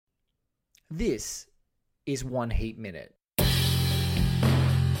This is One Heat Minute.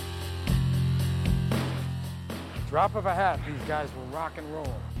 Drop of a hat, these guys will rock and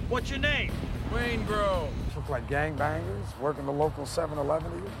roll. What's your name? Wayne Grove. Look like gangbangers, working the local 7-Eleven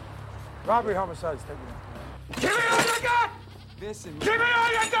to you. Robbery, homicides, take it. Give me all you got! Give me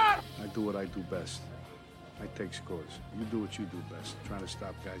all you got! I do what I do best. I take scores. You do what you do best, trying to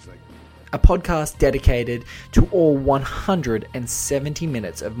stop guys like me. A podcast dedicated to all 170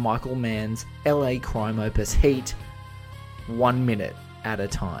 minutes of Michael Mann's LA crime opus Heat, 1 minute at a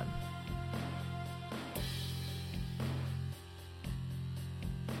time.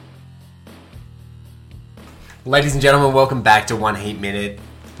 Ladies and gentlemen, welcome back to One Heat Minute.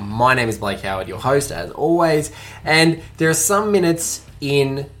 My name is Blake Howard, your host as always, and there are some minutes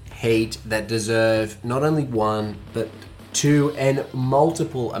in Heat that deserve not only one, but two and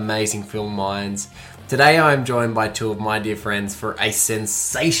multiple amazing film minds. Today I am joined by two of my dear friends for a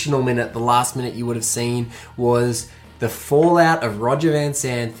sensational minute. The last minute you would have seen was the fallout of Roger Van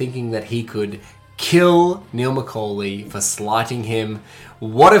Zant thinking that he could kill Neil McCauley for slighting him.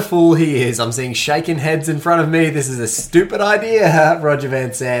 What a fool he is. I'm seeing shaking heads in front of me. This is a stupid idea, Roger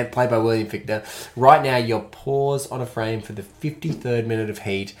Van Zant, played by William Fichtner. Right now, your pause on a frame for the 53rd minute of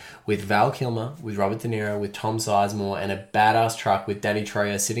Heat with Val Kilmer, with Robert De Niro, with Tom Sizemore, and a badass truck with Danny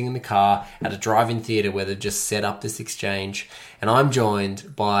Trejo sitting in the car at a drive-in theatre where they've just set up this exchange. And I'm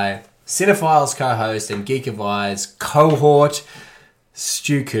joined by Cinephiles co-host and Geek of Eyes cohort,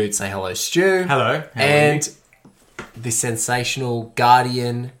 Stu Coote. Say hello, Stu. Hello. How are and you? The sensational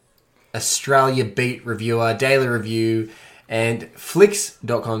Guardian Australia beat reviewer, daily review, and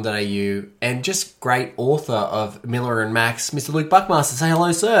flicks.com.au, and just great author of Miller and Max, Mr. Luke Buckmaster. Say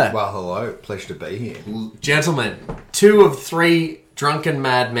hello, sir. Well, hello. Pleasure to be here. Gentlemen, 2 of 3 drunken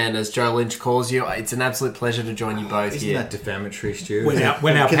madmen, as Joe Lynch calls you. It's an absolute pleasure to join you both Isn't here. that defamatory, Stu? When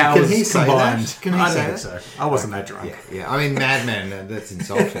our Can powers he say combined. that? Can he I say think that? so. I wasn't that drunk. Yeah. I mean, madman, that's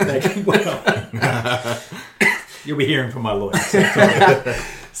insulting. You'll be hearing from my lawyer.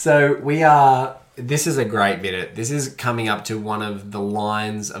 So this is a great minute. This is coming up to one of the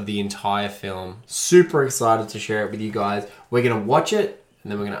lines of the entire film. Super excited to share it with you guys. We're going to watch it,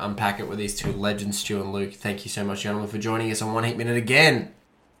 and then we're going to unpack it with these two legends, Stu and Luke. Thank you so much, gentlemen, for joining us on One Heat Minute again.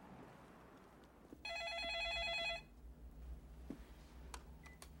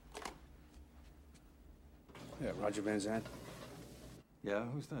 Yeah, Roger Van Zant. Yeah,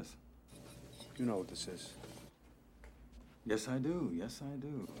 who's this? You know what this is. Yes, I do. Yes, I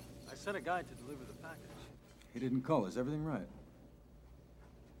do. I sent a guy to deliver the package. He didn't call. Is everything right?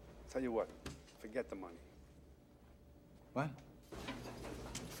 Tell you what, forget the money. What?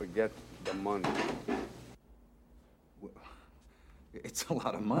 Forget the money. It's a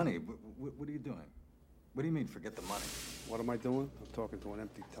lot of money. What are you doing? What do you mean, forget the money? What am I doing? I'm talking to an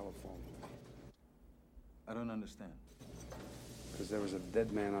empty telephone. I don't understand. Because there was a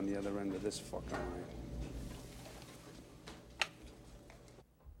dead man on the other end of this fucking line.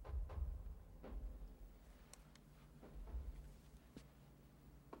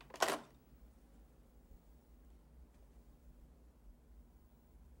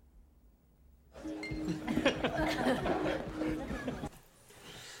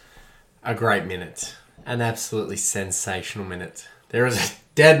 A great minute. An absolutely sensational minute. There is a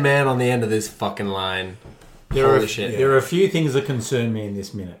dead man on the end of this fucking line. Holy shit. There are a few things that concern me in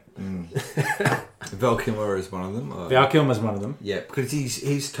this minute. Val Kilmer is one of them. Val Kilmer's one of them. Yeah, because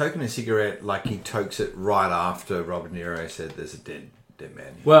he's toking a cigarette like he tokes it right after Robert De Niro said there's a dead man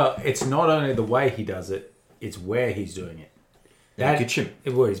here. Well, it's not only the way he does it, it's where he's doing it. In the kitchen.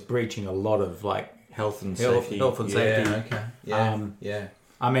 Well, he's breaching a lot of Health and safety. Health and safety. Yeah, okay. Yeah, yeah.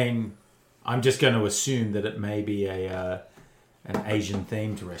 I mean, I'm just going to assume that it may be an Asian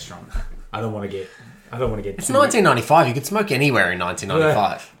themed restaurant. I don't want to get. It's 1995. You could smoke anywhere in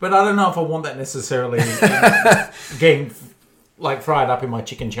 1995. But I don't know if I want that necessarily getting fried up in my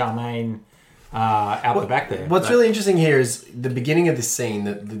chicken chow mein out the back there. What's really interesting here is the beginning of this scene.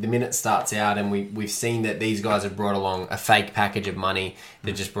 The minute starts out, and we've seen that these guys have brought along a fake package of money.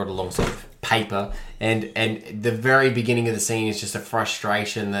 They just brought along sort of paper, and the very beginning of the scene is just a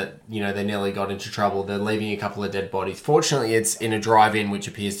frustration that they nearly got into trouble. They're leaving a couple of dead bodies. Fortunately, it's in a drive-in which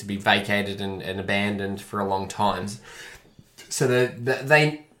appears to be vacated and abandoned for a long time. So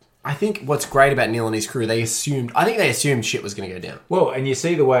they I think what's great about Neil and his crew, they assumed shit was going to go down. Well, and you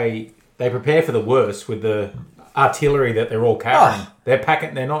see the way they prepare for the worst with the artillery that they're all carrying. They're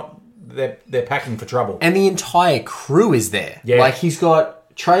packing. They're packing for trouble. And the entire crew is there. Yeah. Like, he's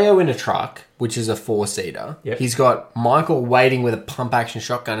got Trejo in a truck. which is a 4-seater. Yep. He's got Michael waiting with a pump-action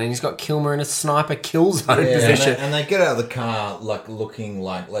shotgun, and he's got Kilmer in a sniper kill zone position. And they get out of the car like looking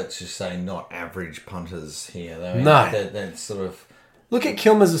like, let's just say, not average punters here. No. They're sort of... Look at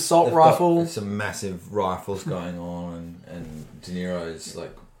Kilmer's assault they've rifle. got some massive rifles going on, and De Niro's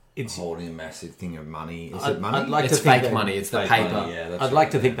like holding a massive thing of money. Is it money? I'd like It's to think fake money. It's the Fake paper. money, yeah, that's I'd like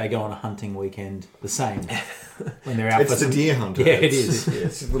to think they go on a hunting weekend the same when they're out. It's the deer hunter. Yeah, it is.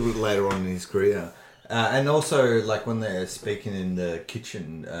 It's a little bit later on in his career. And also, like, when they're speaking in the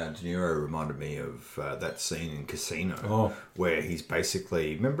kitchen, De Niro reminded me of that scene in Casino where he's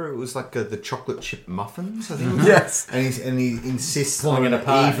basically... Remember, it was like the chocolate chip muffins, I think it was? Yes. And he insists Pulling on it an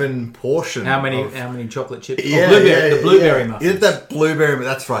apart. even portion. How many chocolate chips? Yeah, The blueberry muffins. Yeah, that blueberry...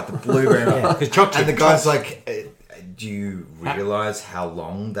 That's right, the blueberry muffins. chocolate And the chip- guy's like... Do you realise how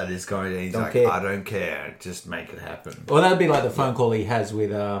long that is going to... He's Don't like, care. I don't care. Just make it happen. Well, that'd be like the phone call he has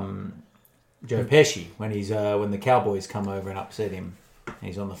with Joe Pesci when he's when the Cowboys come over and upset him.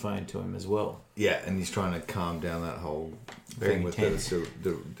 He's on the phone to him as well. Yeah, and he's trying to calm down that whole Very thing with intense.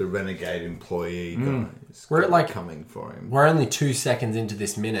 the renegade employee guys. We're like- coming for him. We're only 2 seconds into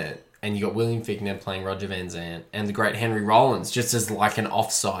this minute, and you got William Fichtner playing Roger Van Zant, and the great Henry Rollins just as like an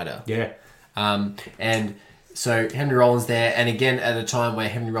offsider. Yeah. And so Henry Rollins there, and again at a time where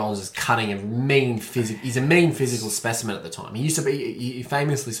Henry Rollins is cutting a mean he's a mean physical specimen at the time. He used to be, he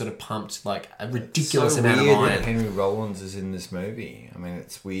famously sort of pumped like a ridiculous amount of weird iron. that Henry Rollins is in this movie. I mean,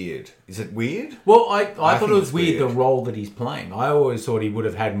 it's weird. Is it weird? Well, I thought think it was it's weird the weird. role that he's playing. I always thought he would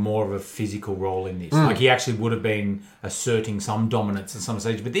have had more of a physical role in this. Like he actually would have been asserting some dominance at some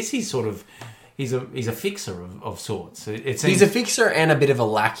stage. But this, he's sort of he's a fixer of sorts. It seems, He's a fixer and a bit of a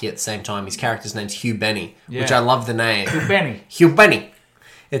lackey at the same time. His character's name's Hugh Benny, which Yeah. I love the name. Benny. Hugh Benny.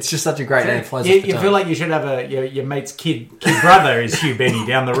 It's just such a great name. It flows off the You tongue. feel like you should have your mate's kid brother is Hugh Benny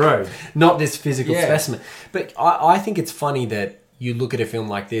down the road. Not this physical Yeah. specimen. But I think it's funny that you look at a film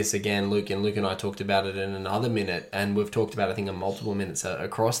like this, again, Luke and I talked about it in another minute, and we've talked about it, I think, in multiple minutes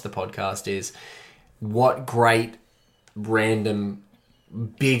across the podcast, is what great random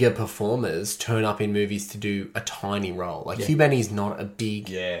bigger performers turn up in movies to do a tiny role. Like Hugh Benny's not a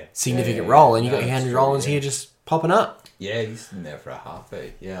big significant role, and you got Henry Rollins here just popping up. Yeah, he's in there for a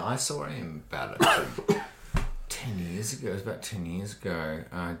heartbeat. Yeah, I saw him about 10 years ago. It was about 10 years ago,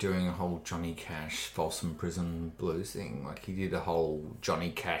 doing a whole Johnny Cash Folsom Prison Blues thing. Like, he did a whole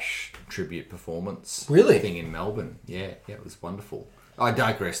Johnny Cash tribute performance Really? thing in Melbourne. Yeah, it was wonderful. I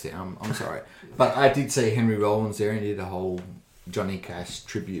digressed there. I'm sorry. But I did see Henry Rollins there, and he did a whole Johnny Cash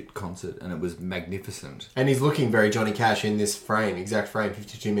tribute concert, and it was magnificent. And he's looking very Johnny Cash in this frame, exact frame,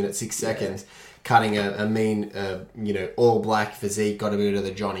 52 minutes, 6 seconds, cutting a mean, all black physique, got a bit of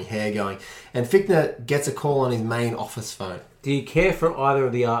the Johnny hair going. And Fichtner gets a call on his main office phone. Do you care for either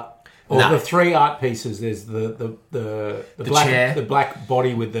of the art? Or No. the three art pieces? There's the black chair. the black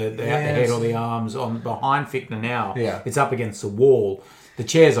body with the head or the arms on behind Fichtner now. Yeah. It's up against the wall. The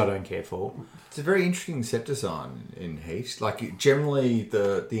chairs I don't care for. It's a very interesting set design in Heat. Like, generally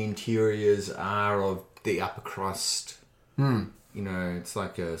the interiors are of the upper crust. You know, it's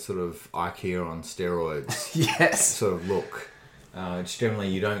like a sort of IKEA on steroids Yes. sort of look. It's generally,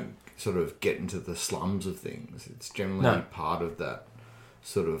 you don't sort of get into the slums of things. It's generally part of that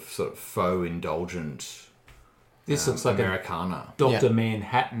sort of faux indulgent This looks like Americana. a Dr.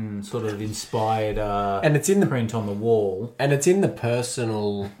 Manhattan sort of inspired And it's in the print on the wall. And it's in the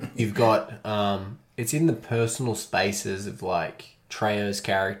personal. You've got. It's in the personal spaces of like Trejo's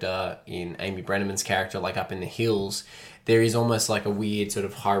character, in Amy Brenneman's character, like up in the hills. There is almost like a weird sort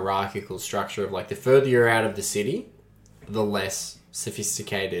of hierarchical structure of like the further you're out of the city, the less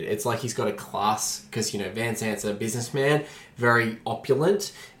sophisticated. It's like he's got a class because Van Zant's a businessman, very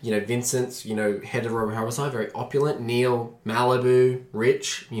opulent. Vincent's head of Robert Homicide, very opulent. Neil Malibu,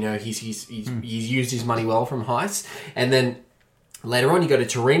 rich. He's used his money well from heists. And then later on, you go to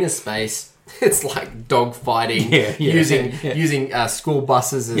Tarina's space. It's like dog fighting, using school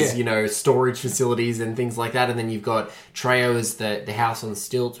buses as storage facilities and things like that. And then you've got Trejo as the house on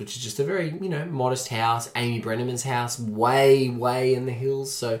stilts, which is just a very modest house. Amy Brenneman's house, way in the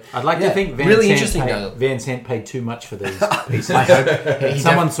hills. So I'd like to think Van Sant paid too much for these pieces. I hope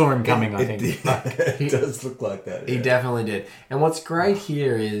someone saw him coming. I think It does look like that. He definitely did. And what's great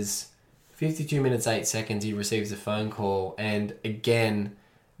here is 52 minutes 8 seconds. He receives a phone call, and again.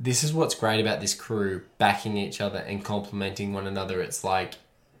 This is what's great about this crew backing each other and complementing one another. It's like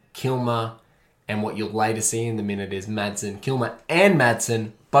Kilmer, and what you'll later see in the minute is Kilmer and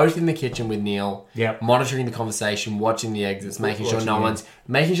Madsen both in the kitchen with Neil, monitoring the conversation, watching the exits, making sure no one's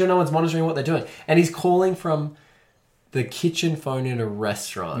monitoring what they're doing. And he's calling from the kitchen phone in a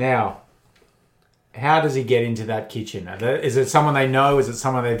restaurant. Now, how does he get into that kitchen? Is it someone they know? Is it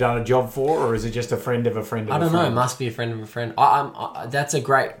someone they've done a job for? Or is it just a friend of a friend of a friend? I don't know. It must be a friend of a friend. That's a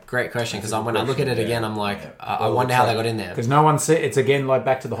great question, because when I look at it again, I'm like, I wonder how they got in there. Because no one it's again like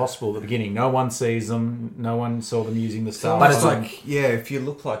back to the hospital at the beginning. No one sees them. No one saw them using the stuff. But it's like, if you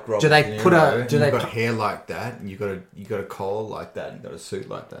look like Robert Do they De put Niro, a- do and they you've got put- hair like that, and you got a collar like that, and you got a suit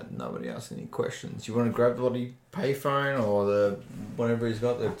like that, nobody asks any questions. You want to grab the bloody payphone or the whatever he's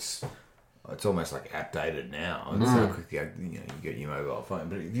got that's... It's almost like outdated now. It's so quick, you get your mobile phone.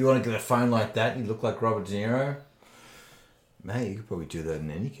 But if you want to get a phone like that and you look like Robert De Niro, mate, you could probably do that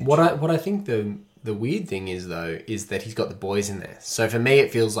in any kitchen. What I think the weird thing is, though, is that he's got the boys in there. So for me,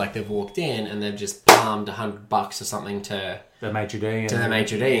 it feels like they've walked in and they've just palmed $100 or something to the maitre d' the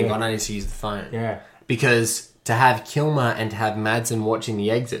maitre d' and gone, I need to use the phone. Yeah. Because to have Kilmer and to have Madsen watching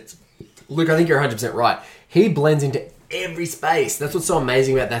the exits, Luke, I think you're 100% right. He blends into every space. That's what's so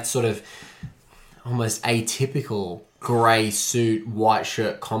amazing about that sort of almost atypical grey suit, white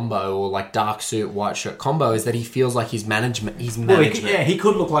shirt combo, or like dark suit, white shirt combo, is that he feels like he's management. He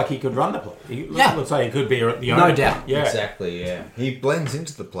could look like he could run the place. He looks like he could be the owner. No doubt. Yeah. Exactly, yeah. He blends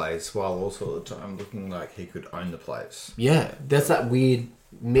into the place while also at the time looking like he could own the place. Yeah, that's that weird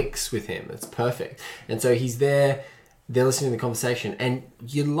mix with him. It's perfect. And so he's there, they're listening to the conversation, and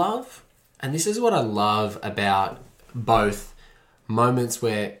you love, and this is what I love about both moments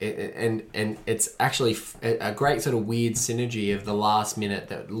where and it's actually a great sort of weird synergy of the last minute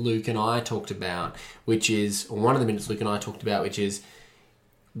that Luke and I talked about, which is one of the minutes Luke and I talked about, which is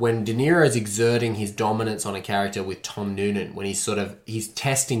when De Niro is exerting his dominance on a character with Tom Noonan, when he's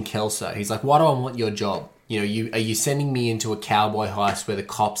testing Kelso. He's like, why do I want your job? Are you sending me into a cowboy heist where the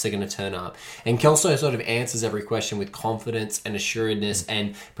cops are going to turn up? And Kelso sort of answers every question with confidence and assuredness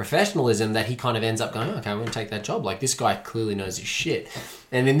and professionalism that he kind of ends up going, okay, I'm going to take that job. Like, this guy clearly knows his shit.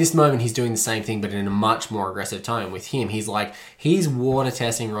 And in this moment, he's doing the same thing, but in a much more aggressive tone. With him, he's water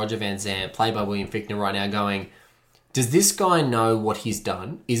testing Roger Van Zant, played by William Fichtner right now, going, does this guy know what he's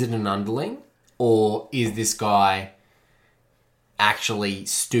done? Is it an underling? Or is this guy actually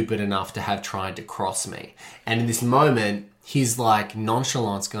stupid enough to have tried to cross me? And in this moment, he's like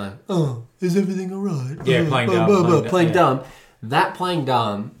nonchalance going, oh, is everything all right? Yeah, playing dumb. That playing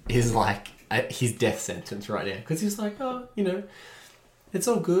dumb is like his death sentence right now. Because he's like, oh, it's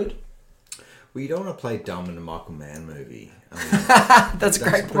all good. Well, you don't want to play dumb in a Michael Mann movie. I mean, that's a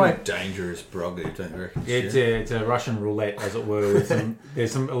great point. Dangerous prerogative, don't you reckon? It's a Russian roulette, as it were. With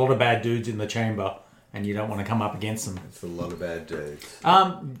there's a lot of bad dudes in the chamber, and you don't want to come up against them. It's a lot of bad dudes.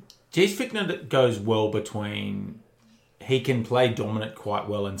 Jeez Fichtner goes well between... He can play dominant quite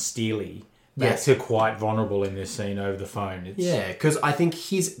well and steely. That's quite vulnerable in this scene over the phone. Because I think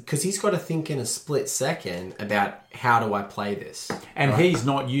he's got to think in a split second about how do I play this. And he's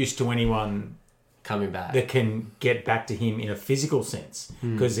not used to anyone coming back that can get back to him in a physical sense,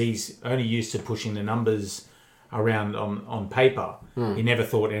 because he's only used to pushing the numbers around on paper. He never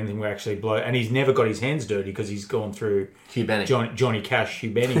thought anything would actually blow, and he's never got his hands dirty because he's gone through Hugh Benning. Johnny Cash,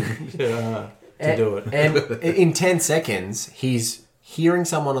 Hugh Benning to do it. And in 10 seconds, he's hearing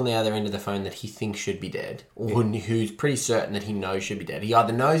someone on the other end of the phone that he thinks should be dead, or who's pretty certain that he knows should be dead. He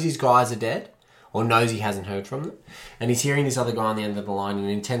either knows his guys are dead, or knows he hasn't heard from them. And he's hearing this other guy on the end of the line, and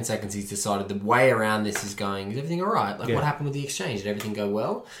in 10 seconds he's decided the way around this is going, is everything all right? What happened with the exchange? Did everything go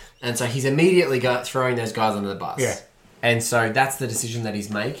well? And so he's immediately throwing those guys under the bus. Yeah. And so that's the decision that he's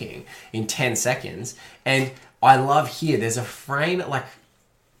making in 10 seconds. And I love here, there's a frame,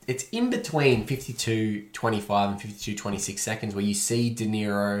 it's in between 52:25 and 52:26 seconds where you see De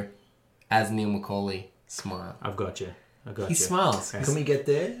Niro as Neil McCauley smile. I've got you. He smiles. Can we get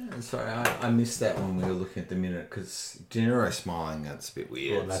there? I'm sorry, I missed that when we were looking at the minute, because De Niro smiling, that's a bit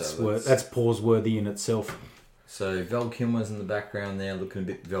weird. Well, that's pause-worthy in itself. So Val Kilmer's in the background there, looking a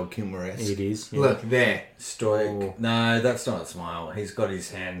bit Val Kilmer-esque. It is. Yeah. Look, there. Stoic. Oh. No, that's not a smile. He's got his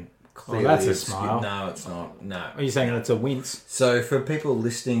hand clearly. That's a smile. No, it's not. No. Are you saying it's a wince? So for people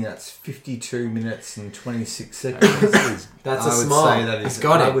listening, that's 52 minutes and 26 seconds. That's a smile.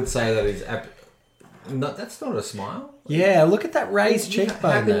 I would say that is... No, that's not a smile. Yeah, look at that raised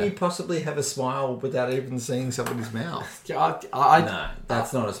cheekbone. How can you possibly have a smile without even seeing somebody's mouth? No,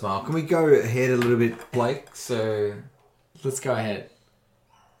 that's not a smile. Can we go ahead a little bit, Blake? So let's go ahead.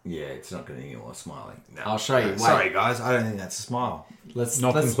 Yeah, it's not getting any more smiling. No. I'll show you. Wait. Sorry, guys. I don't think that's a smile. Let's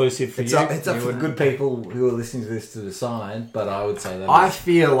conclusive for it's you. It's up for good people who are listening to this to decide, but I would say that. I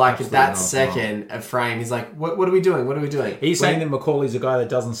feel like at that second, a frame, he's like, what are we doing? What are we doing? He's saying that Macaulay's a guy that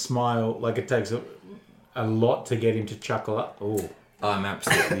doesn't smile, like it takes a lot to get him to chuckle up. Oh, I'm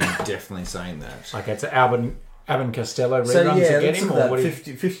absolutely definitely saying that. Like it's Albert Abbott Costello So reruns yeah, again let's him, look or at what?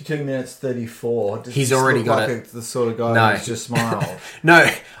 that. 52 minutes 34. Does He's this already look got like it. the sort of guy No. who's just smiled. No,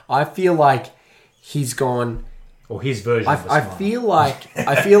 I feel like he's gone. Or his version of the I smile. feel like.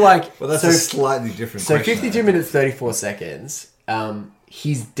 Well, that's so, a slightly different So question. 52 minutes 34 seconds.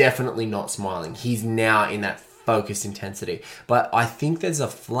 He's definitely not smiling. He's now in that focused intensity. But I think there's a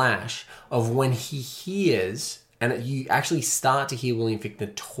flash of when he hears, and you actually start to hear William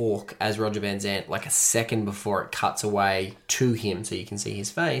Fichtner talk as Roger Van Zant like a second before it cuts away to him so you can see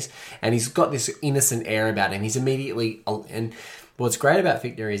his face. And he's got this innocent air about him. He's immediately... And what's great about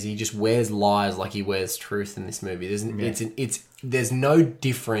Fichtner is he just wears lies like he wears truth in this movie. There's no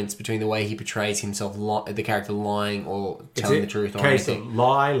difference between the way he portrays himself, the character lying or telling the truth or Case anything. of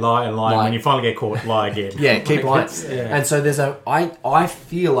lie. When you finally get caught, lie again. Yeah, keep lying. Yeah. And so I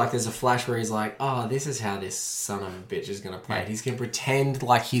feel like there's a flash where he's like, oh, this is how this son of a bitch is going to play it. He's going to pretend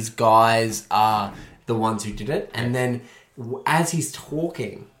like his guys are the ones who did it. And then as he's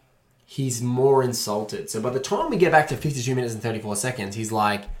talking, he's more insulted. So by the time we get back to 52 minutes and 34 seconds, he's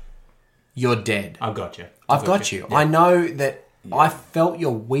like, you're dead. I've got you. I've got you. Yeah. I know that I felt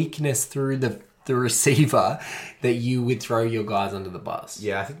your weakness through the receiver that you would throw your guys under the bus.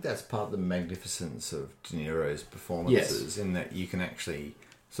 Yeah, I think that's part of the magnificence of De Niro's performances, in that you can actually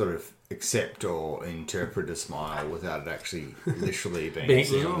sort of accept or interpret a smile without it actually literally being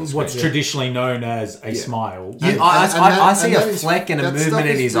seen on the What's screen. traditionally known as a smile. I see a fleck and a movement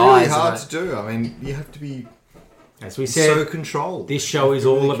in his eyes. It's hard to do. I mean, you have to be As we said, so controlled. this show is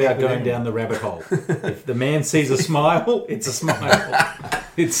all about going down the rabbit hole. If the man sees a smile, it's a smile.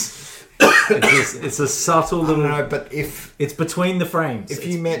 It's a subtle little... No, but if It's between the frames.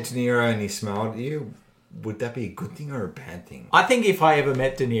 you met De Niro and he smiled at you, would that be a good thing or a bad thing? I think if I ever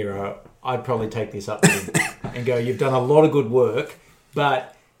met De Niro, I'd probably take this up with him and go, you've done a lot of good work,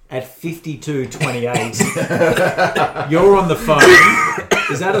 but at 52:28, you're on the phone.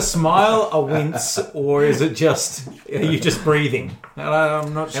 Is that a smile, a wince, or is it just... Are you just breathing?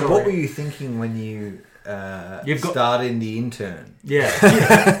 I'm not sure. And what were you thinking when you started in The Intern? Yeah.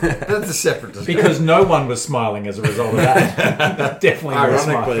 That's a separate discussion. Because no one was smiling as a result of that. That definitely was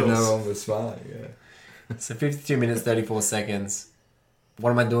Ironically, smiles. no one was smiling, yeah. So 52 minutes, 34 seconds.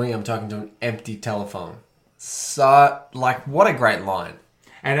 What am I doing? I'm talking to an empty telephone. So, like, what a great line.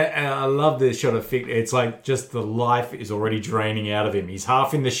 And I love the shot of Fichtner. It's like just the life is already draining out of him. He's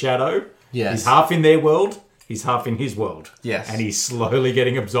half in the shadow. Yes. He's half in their world. He's half in his world. Yes. And he's slowly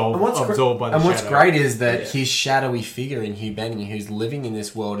getting absorbed by the shadow. And what's great is that his shadowy figure in Hugh Benning, who's living in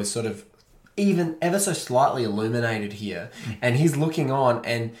this world, is sort of even ever so slightly illuminated here. And he's looking on,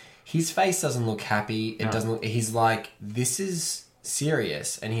 and his face doesn't look happy. It doesn't look... He's like, this is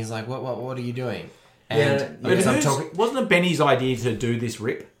serious. And he's like, what are you doing? And wasn't it Benny's idea to do this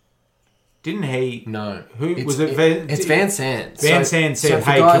rip? Didn't he? No. Was it? It's Van Sant. Van Sant said,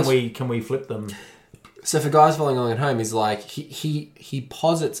 "Hey, can we flip them?" So for guys following along at home, he's like he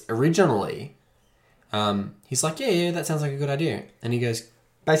posits originally. He's like, yeah, that sounds like a good idea, and he goes,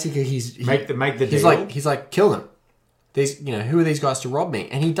 basically, make the deal. He's like, kill them. These, who are these guys to rob me?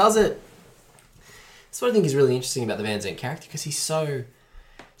 And he does it. That's what I think is really interesting about the Van Sant character, because he's so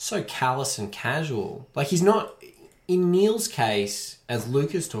callous and casual. Like, he's not... In Neil's case, as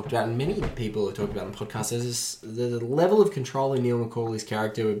Lucas talked about, and many people have talked about on the podcast, there's the level of control in Neil McCauley's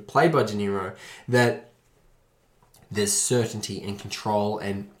character, played by De Niro, that there's certainty and control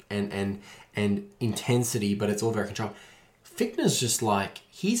and intensity, but it's all very controlled. Fichtner's just like,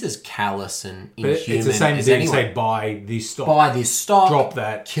 he's as callous and inhuman. It's the same as anyone. say, buy this stock. Buy this stock. Drop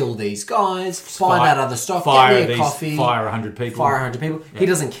that. Kill these guys. Buy that other stock. Fire Get me a coffee. Fire 100 people. Fire 100 people. Yeah. He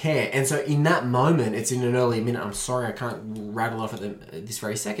doesn't care. And so in that moment, it's in an earlier minute. I'm sorry, I can't rattle off at this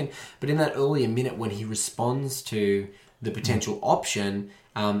very second. But in that earlier minute when he responds to the potential option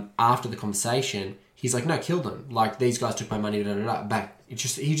after the conversation, he's like, no, kill them. Like, these guys took my money, back.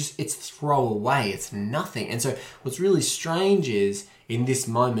 It's throwaway. It's nothing. And so what's really strange is, in this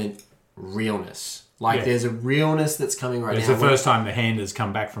moment, realness. Like, there's a realness that's coming right now. It's the first time the hand has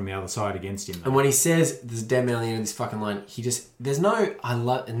come back from the other side against him. And when he says, there's a dead man on the end of this fucking line,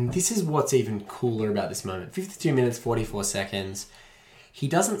 and this is what's even cooler about this moment. 52 minutes, 44 seconds. He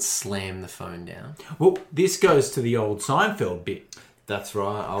doesn't slam the phone down. Well, this goes to the old Seinfeld bit. That's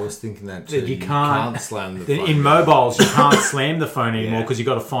right. I was thinking that too. You can't slam the phone. In mobiles, you can't slam the phone anymore because you've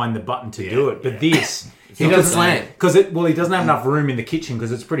got to find the button to do it. But this, he doesn't slam. He doesn't have enough room in the kitchen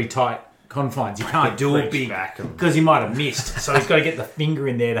because it's pretty tight confines. You can't do it big because he might have missed. So he's got to get the finger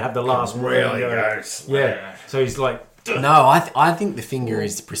in there to have the last word. Yeah. So he's like... No, I think the finger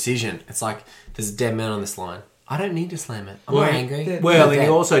is precision. It's like, there's a dead man on this line. I don't need to slam it. I'm not angry. Well, I'm and he dead.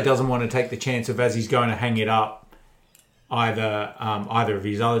 also doesn't want to take the chance of, as he's going to hang it up, either of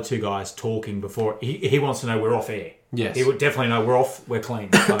his other two guys talking before. He wants to know we're off air. Yes. He would definitely know we're off, we're clean.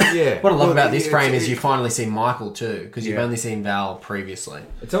 So, Yeah. What I love Well, about this frame it's- is you finally see Michael too, because you've Yeah. only seen Val previously.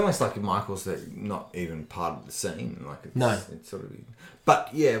 It's almost like Michael's not even part of the scene. Like it's, No. it's sort of. But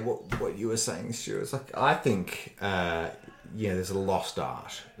yeah, what you were saying, Stuart, is like I think there's a lost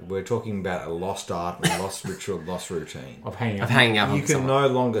art. We're talking about a lost art, a lost ritual, lost routine. of hanging Of up. hanging up You on can someone. no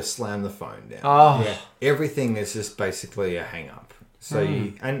longer slam the phone down. Oh, Yeah. Everything is just basically a hang up. So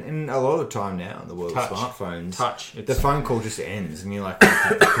you, and a lot of the time now in the world Touch. of smartphones, Touch. the phone call just ends, and you're like,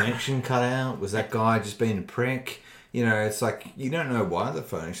 did the connection cut out? Was that guy just being a prick? You know, it's like you don't know why the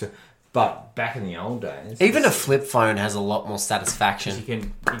phone. But back in the old days, even a flip phone has a lot more satisfaction.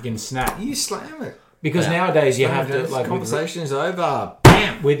 You can snap. you slam it. Because Yeah. nowadays you have to, like, Conversation's over.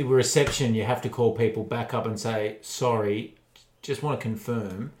 with reception, you have to call people back up and say, sorry, just want to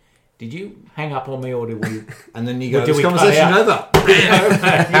confirm, did you hang up on me or did we... And then you go, Did this we cut conversation out? over.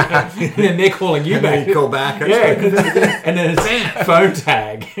 and then they're calling you And back. then you call back. Yeah, and then it's phone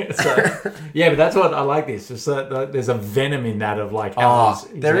tag. So, yeah, but that's what I like this. It's there's a venom in that of like... Oh,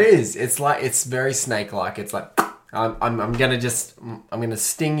 there is. It's like it's very snake-like. It's like I'm gonna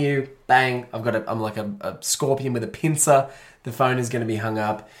sting you. Bang! I'm like a scorpion with a pincer. The phone is gonna be hung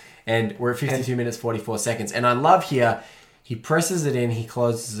up, and we're at 52 minutes 44 seconds. And I love here. He presses it in. He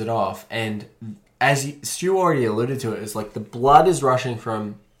closes it off, and as Stu already alluded to it, it's like the blood is rushing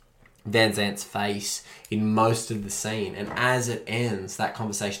from Van Zant's face in most of the scene, and as it ends, that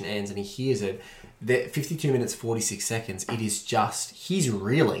conversation ends, and he hears it. The 52 minutes 46 seconds. It is just he's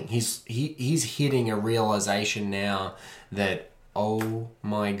reeling. He's hitting a realization now that oh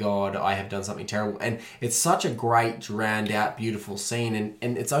my god, I have done something terrible, and it's such a great drowned out, beautiful scene,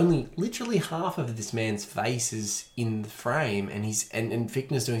 and it's only literally half of this man's face is in the frame, and and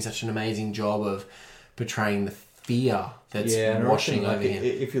Fichtner's doing such an amazing job of portraying the fear that's and I washing reckon, over like, him.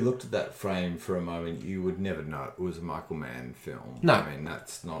 If you looked at that frame for a moment, you would never know it was a Michael Mann film. No. I mean,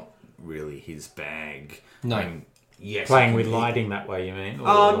 that's not really his bag. No. I mean, yes, Playing he with can- lighting that way, you mean? Or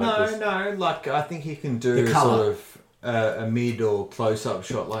Oh, like this? no. Like, I think he can do The colour. sort of a mid or close-up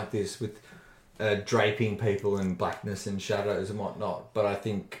shot like this with draping people in blackness and shadows and whatnot. But I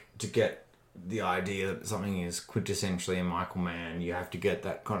think to get the idea that something is quintessentially a Michael Mann, you have to get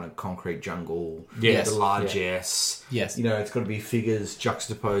that kind of concrete jungle, Yes. the largesse. Yes. You know, it's got to be figures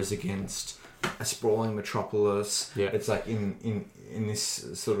juxtaposed against a sprawling metropolis. Yeah. It's like in this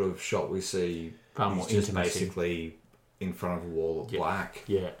sort of shot we see Far more he's just intimacy. basically in front of a wall of black.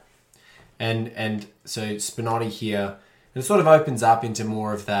 Yeah. And so Spinotti here, and it sort of opens up into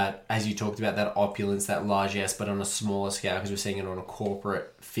more of that, as you talked about, that opulence, that largesse, but on a smaller scale, because we're seeing it on a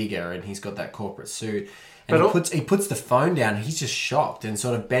corporate figure, and he's got that corporate suit. And he puts the phone down, and he's just shocked, and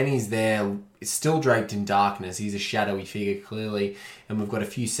sort of Benny's there, still draped in darkness. He's a shadowy figure, clearly, and we've got a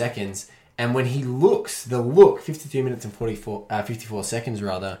few seconds. And when he looks, 52 minutes and 54 seconds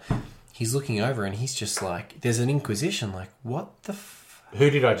rather, he's looking over, and he's just like, there's an inquisition, like, what the Who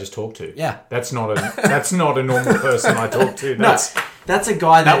did I just talk to? Yeah. That's not a normal person I talked to. That's a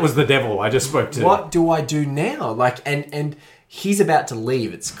guy That was the devil I just spoke to. What do I do now? Like, and he's about to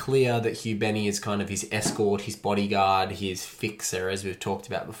leave. It's clear that Hugh Benny is kind of his escort, his bodyguard, his fixer, as we've talked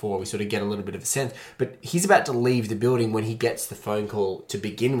about before. We sort of get a little bit of a sense. But he's about to leave the building when he gets the phone call to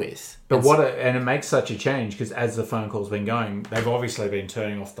begin with. But and it makes such a change because as the phone call's been going, they've obviously been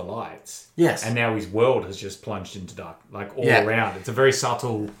turning off the lights. Yes. And now his world has just plunged into dark, like all Yeah. around. It's a very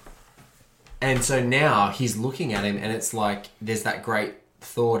subtle. And so now he's looking at him, and it's like there's that great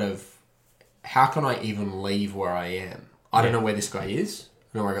thought of, how can I even leave where I am? I don't know where this guy is.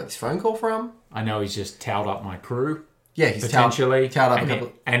 I don't know where I got this phone call from. I know he's just towed up my crew. Yeah, he's Potentially. towed up and a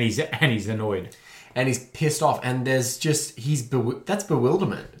couple. and he's annoyed. And he's pissed off, and there's just that's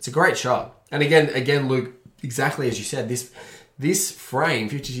bewilderment. It's a great shot, and again, Luke, exactly as you said, this frame,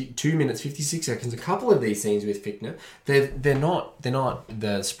 52 minutes 56 seconds. A couple of these scenes with Fichtner, they're not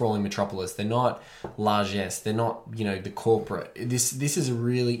the sprawling metropolis. They're not largesse. They're not the corporate. This is a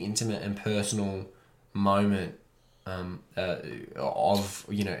really intimate and personal moment of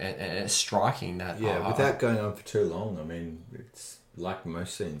striking that. Yeah, without going on for too long. I mean, it's like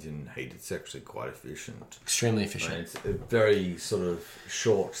most scenes in Heat, it's actually quite efficient. Extremely I efficient. mean, it's a very sort of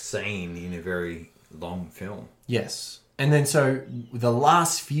short scene in a very long film. Yes. And then so the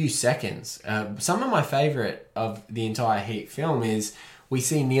last few seconds, some of my favourite of the entire Heat film is we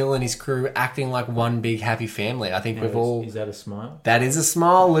see Neil and his crew acting like one big happy family. I think we've all... Is that a smile? That is a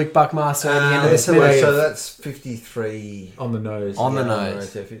smile, Luke Buckmaster, at the end of this minute. So that's 53 On the nose. On the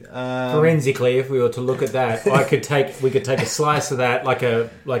nose. Forensically, if we were to look at that, we could take a slice of that like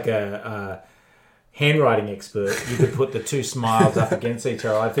a handwriting expert. You could put the two smiles up against each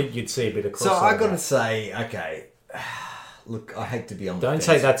other. I think you'd see a bit of crossover. So I got to say, okay, look, I hate to be on the Don't fence.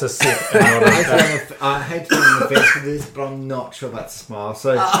 say that's a sip. I hate to be on the fence with this, but I'm not sure that's a smile.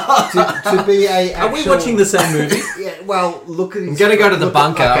 So to be a Are we watching the same movie? Yeah, well, look at his... I'm going to go to the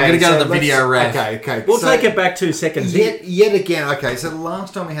bunker. I'm going to go to the let's- video ref. Okay. We'll take it back 2 seconds. Yet again, okay, so the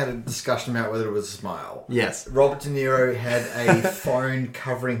last time we had a discussion about whether it was a smile, Yes. Robert De Niro had a phone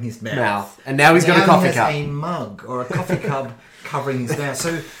covering his mouth. And now he's got a coffee he has cup. a mug or a coffee cup covering his mouth.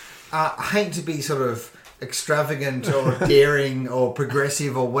 So I hate to be sort of extravagant or daring or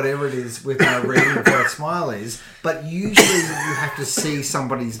progressive or whatever it is with my reading of what a smile is, but usually you have to see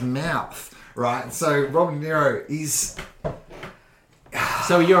somebody's mouth, right? So Robert De Niro is...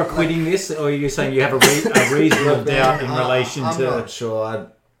 So you're acquitting this, or are you saying you have a reasonable doubt in relation I'm to... not sure.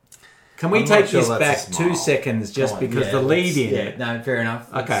 Can we I'm take not sure this that's back a smile. 2 seconds just Come on, because yeah, the lead in... Yeah, no, fair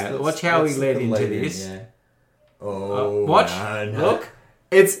enough. Okay, watch how he led the into lead in, this. yeah. Oh, Watch. no. Look.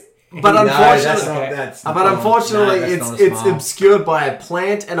 It's... But No, unfortunately, that's not- that's- but unfortunately, no, that's not a it's smile. obscured by a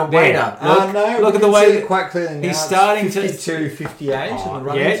plant and a waiter. Look, No, look we at the can way see that- it quite clearly now. he's It's starting to- 52, 58 Oh, in the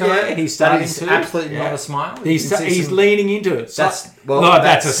running yeah, time. yeah, he's starting That is to- absolutely yeah. not a smile. You He's can see he's some- leaning into it. That's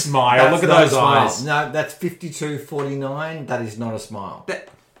that's a smile. that's Look at not a those smile. eyes. No, that's 52-49. That is not a smile. That's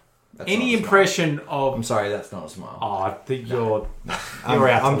Any not a smile. impression of... I'm sorry, that's not a smile. Oh, I think you're I'm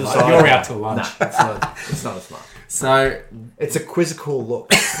out to just lunch. sorry. You're out to lunch. No, it's not a smile. So, It's a quizzical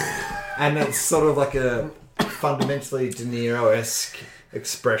look. And it's sort of like a fundamentally De Niro-esque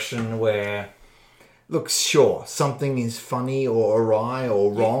expression where, look, sure, something is funny or awry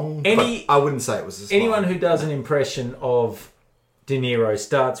or wrong, but I wouldn't say it was a smile. Anyone who does an impression of De Niro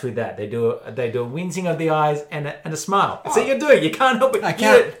starts with that. They do a wincing of the eyes and a smile. That's what you're doing. You can't help it. I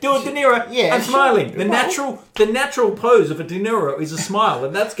can't. Do a De Niro. Yeah, I'm sure. smiling. Well- The natural pose of a De Niro is a smile,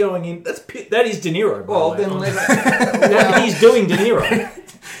 and that's going in. That is De Niro. By Well, the way. then He's doing De Niro.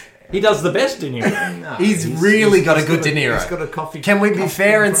 He does the best De Niro. No, he's really got a good De Niro. He's got a coffee. Can we be cup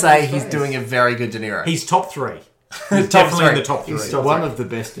fair in and front of say his he's face. doing a very good De Niro? He's top three. He's definitely in the top three. He's one of the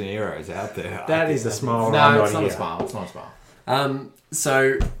best De Niros out there. That is a smile. No, it's not a smile. It's not a smile.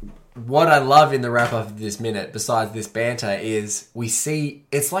 So, what I love in the wrap up of this minute, besides this banter, is we see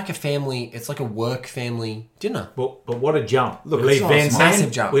it's like a family, it's like a work family dinner. But what a jump! Look, we it's leave not a Van smile. Sant.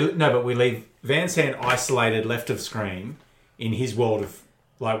 Massive jump. We leave Van Sant isolated, left of screen, in his world of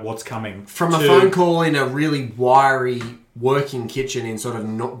like what's coming From a phone call in a really wiry working kitchen in sort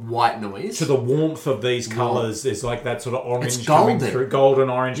of white noise. to the warmth of these colours. There's like that sort of orange It's coming golden. through, golden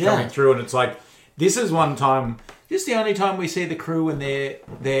orange Yeah. coming through, and it's like this is one time. This is the only time we see the crew and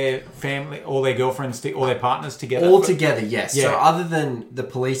their family, or their girlfriends, or their partners together. All together, yes. Yeah. So other than the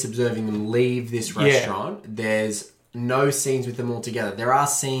police observing them leave this restaurant, there's no scenes with them all together. There are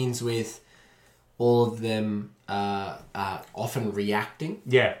scenes with all of them often reacting.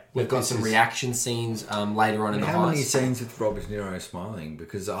 Yeah, We've got some reaction scenes later on in the How many heist. scenes with Robert De Niro smiling?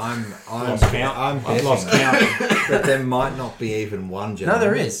 Because I'm lost count. I'm I've lost count. that there might not be even one. No, Gentleman.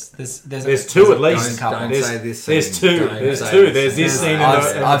 there is. There's Two at least. Don't There's, say this there's scene. two. Don't There's say two. this There's this scene. scene. In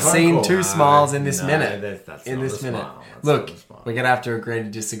the I've phone seen call. two smiles in this No, minute. that's In not this a minute. smile. That's Look, not a smile. we're gonna have to agree to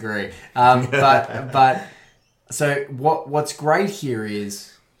disagree. But so what's great here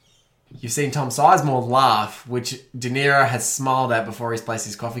is you've seen Tom Sizemore laugh, which De Niro has smiled at before he's placed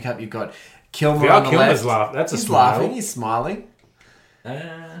his coffee cup. You've got Kilmer Val on the Kilmer's left. laugh. That's a He's smile. laughing. He's smiling.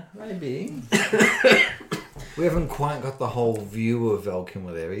 Maybe. We haven't quite got the whole view of Val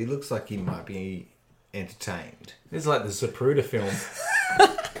Kilmer there. He looks like he might be entertained. It's like the Zapruder film.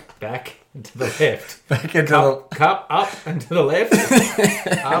 Back and to the left. Back into Cup up and to the left.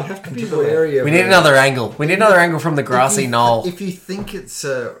 Up and to Be the left. wary of We need another angle. We need another angle from the grassy knoll. If you think it's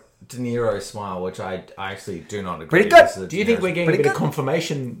a De Niro smile, which I actually do not agree. Pretty good. this is a Do you De think Niro we're getting a Pretty bit of good.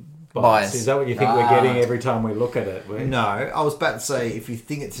 confirmation bias? Bias. Is that what you think we're getting every time we look at it? No, I was about to say, if you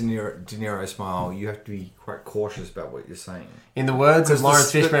think it's a De Niro smile, you have to be quite cautious about what you're saying. In the words of Because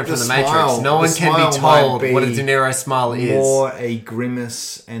Lawrence the Fishburne from The smile- Matrix, no the one can be smile told might be what a De Niro smile is. More a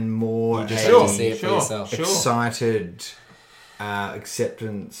grimace and more just a have to see it for yourself. excited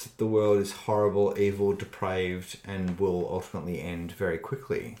acceptance that the world is horrible, evil, depraved, and will ultimately end very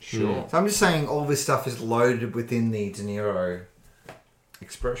quickly. Sure. So I'm just saying all this stuff is loaded within the De Niro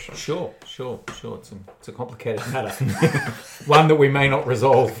expression. Sure. It's a complicated matter. One that we may not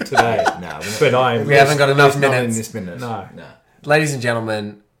resolve today. No, But We haven't got enough not in minutes. this minute. No. Ladies and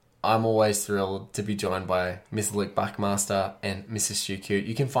gentlemen, I'm always thrilled to be joined by Mr. Luke Buckmaster and Mrs. Stu Coote.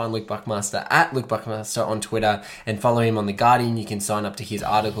 You can find Luke Buckmaster at Luke Buckmaster on Twitter and follow him on The Guardian. You can sign up to his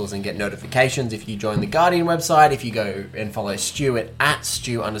articles and get notifications if you join The Guardian website. If you go and follow Stu at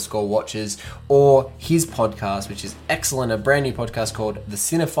Stu_watches, or his podcast, which is excellent, a brand new podcast called The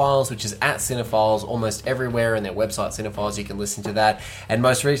Cinephiles, which is at Cinephiles almost everywhere, and their website Cinephiles, you can listen to that. And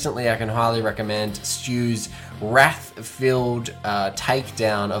most recently, I can highly recommend Stu's wrath-filled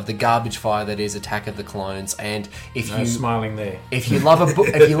takedown of the garbage fire that is Attack of the Clones. And if you smiling there, if you love a book,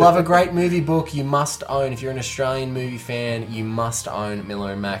 if you love a great movie book, you must own. If you're an Australian movie fan, you must own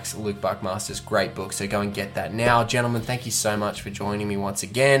Miller and Max, Luke Buckmaster's great book. So go and get that now, gentlemen. Thank you so much for joining me once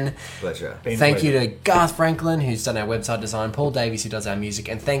again. Pleasure. Thank you to Garth Franklin, who's done our website design, Paul Davies, who does our music,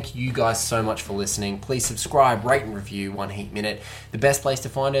 and thank you guys so much for listening. Please subscribe, rate and review One Heat Minute. The best place to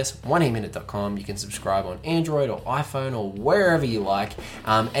find us, oneheatminute.com. You can subscribe on Android or iPhone or wherever you like.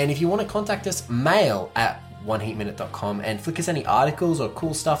 And if you want to contact us, mail at oneheatminute.com and flick us any articles or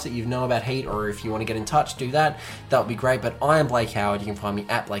cool stuff that you know about Heat, or if you want to get in touch, do that. That would be great. But I am Blake Howard. You can find me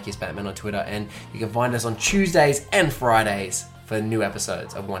at Blakey'sBatman on Twitter, and you can find us on Tuesdays and Fridays for new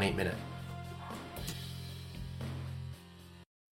episodes of One Heat Minute.